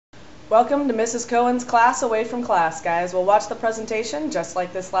Welcome to Mrs. Cohen's class away from class, guys. We'll watch the presentation just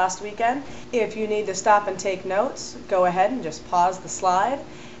like this last weekend. If you need to stop and take notes, go ahead and just pause the slide.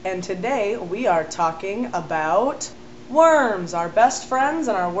 And today we are talking about worms, our best friends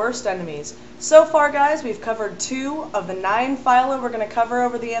and our worst enemies. So far, guys, we've covered 2 of the 9 phyla we're going to cover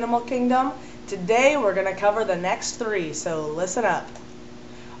over the animal kingdom. Today we're going to cover the next 3, so listen up.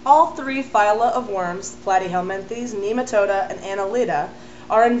 All 3 phyla of worms, Platyhelminthes, Nematoda, and Annelida,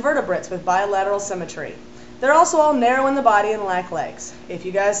 are invertebrates with bilateral symmetry. They're also all narrow in the body and lack legs. If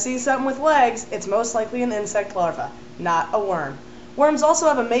you guys see something with legs, it's most likely an insect larva, not a worm. Worms also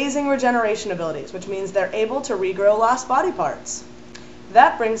have amazing regeneration abilities, which means they're able to regrow lost body parts.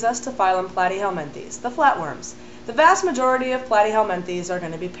 That brings us to phylum Platyhelminthes, the flatworms. The vast majority of Platyhelminthes are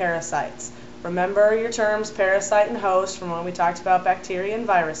going to be parasites. Remember your terms parasite and host from when we talked about bacteria and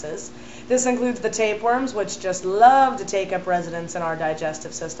viruses. This includes the tapeworms, which just love to take up residence in our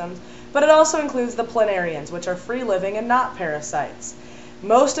digestive systems, but it also includes the planarians, which are free-living and not parasites.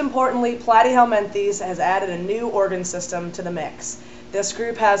 Most importantly, Platyhelminthes has added a new organ system to the mix. This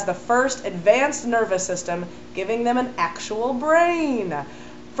group has the first advanced nervous system, giving them an actual brain.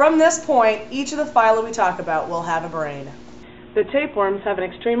 From this point, each of the phyla we talk about will have a brain. The tapeworms have an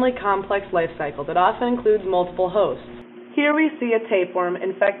extremely complex life cycle that often includes multiple hosts. Here we see a tapeworm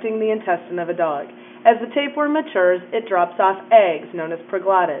infecting the intestine of a dog. As the tapeworm matures, it drops off eggs, known as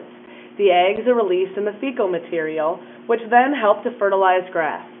proglottids. The eggs are released in the fecal material, which then help to fertilize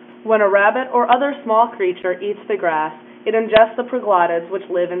grass. When a rabbit or other small creature eats the grass, it ingests the proglottids, which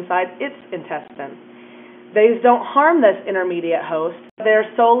live inside its intestine. These don't harm this intermediate host. They're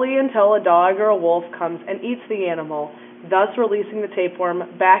solely until a dog or a wolf comes and eats the animal, thus releasing the tapeworm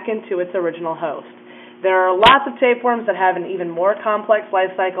back into its original host. There are lots of tapeworms that have an even more complex life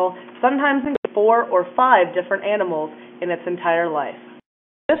cycle, sometimes in 4 or 5 different animals in its entire life.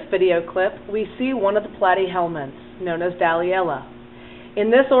 In this video clip, we see one of the platyhelminths, known as Dalliella. In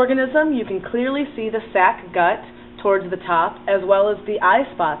this organism, you can clearly see the sac gut towards the top, as well as the eye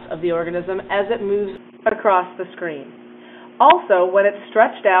spots of the organism as it moves across the screen. Also, when it's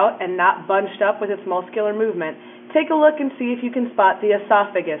stretched out and not bunched up with its muscular movement, take a look and see if you can spot the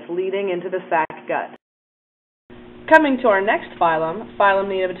esophagus leading into the sac gut. Coming to our next phylum, phylum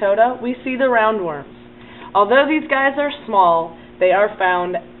Nematoda, we see the roundworms. Although these guys are small, they are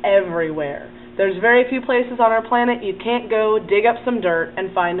found everywhere. There's very few places on our planet you can't go dig up some dirt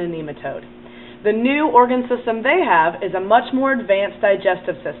and find a nematode. The new organ system they have is a much more advanced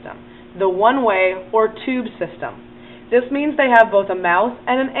digestive system, the one-way or tube system. This means they have both a mouth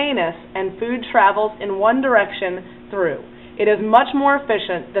and an anus, and food travels in one direction through. It is much more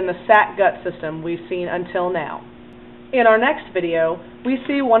efficient than the sac gut system we've seen until now. In our next video, we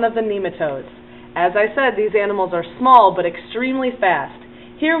see one of the nematodes. As I said, these animals are small but extremely fast.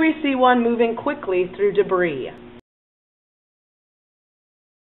 Here we see one moving quickly through debris.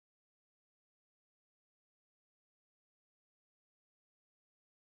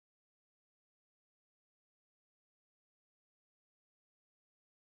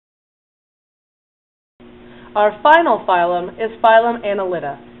 Our final phylum is phylum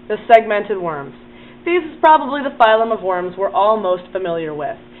Annelida, the segmented worms. This is probably the phylum of worms we're all most familiar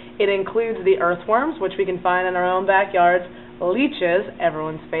with. It includes the earthworms, which we can find in our own backyards, leeches,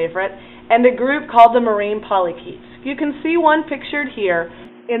 everyone's favorite, and a group called the marine polychaetes. You can see one pictured here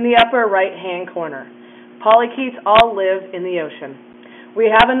in the upper right-hand corner. Polychaetes all live in the ocean. We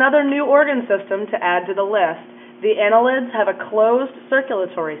have another new organ system to add to the list. The annelids have a closed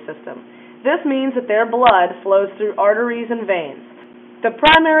circulatory system. This means that their blood flows through arteries and veins. The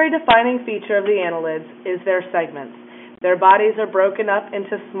primary defining feature of the annelids is their segments. Their bodies are broken up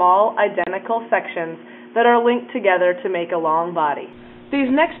into small, identical sections that are linked together to make a long body.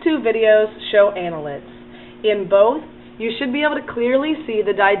 These next 2 videos show annelids. In both, you should be able to clearly see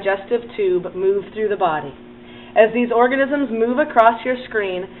the digestive tube move through the body. As these organisms move across your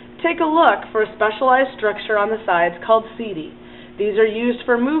screen, take a look for a specialized structure on the sides called setae. These are used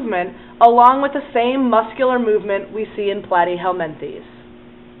for movement, along with the same muscular movement we see in Platyhelminthes.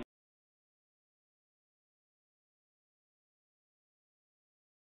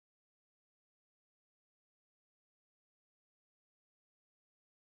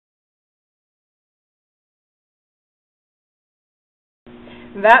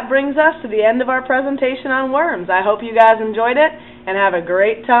 That brings us to the end of our presentation on worms. I hope you guys enjoyed it and have a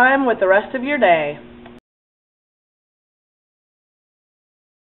great time with the rest of your day.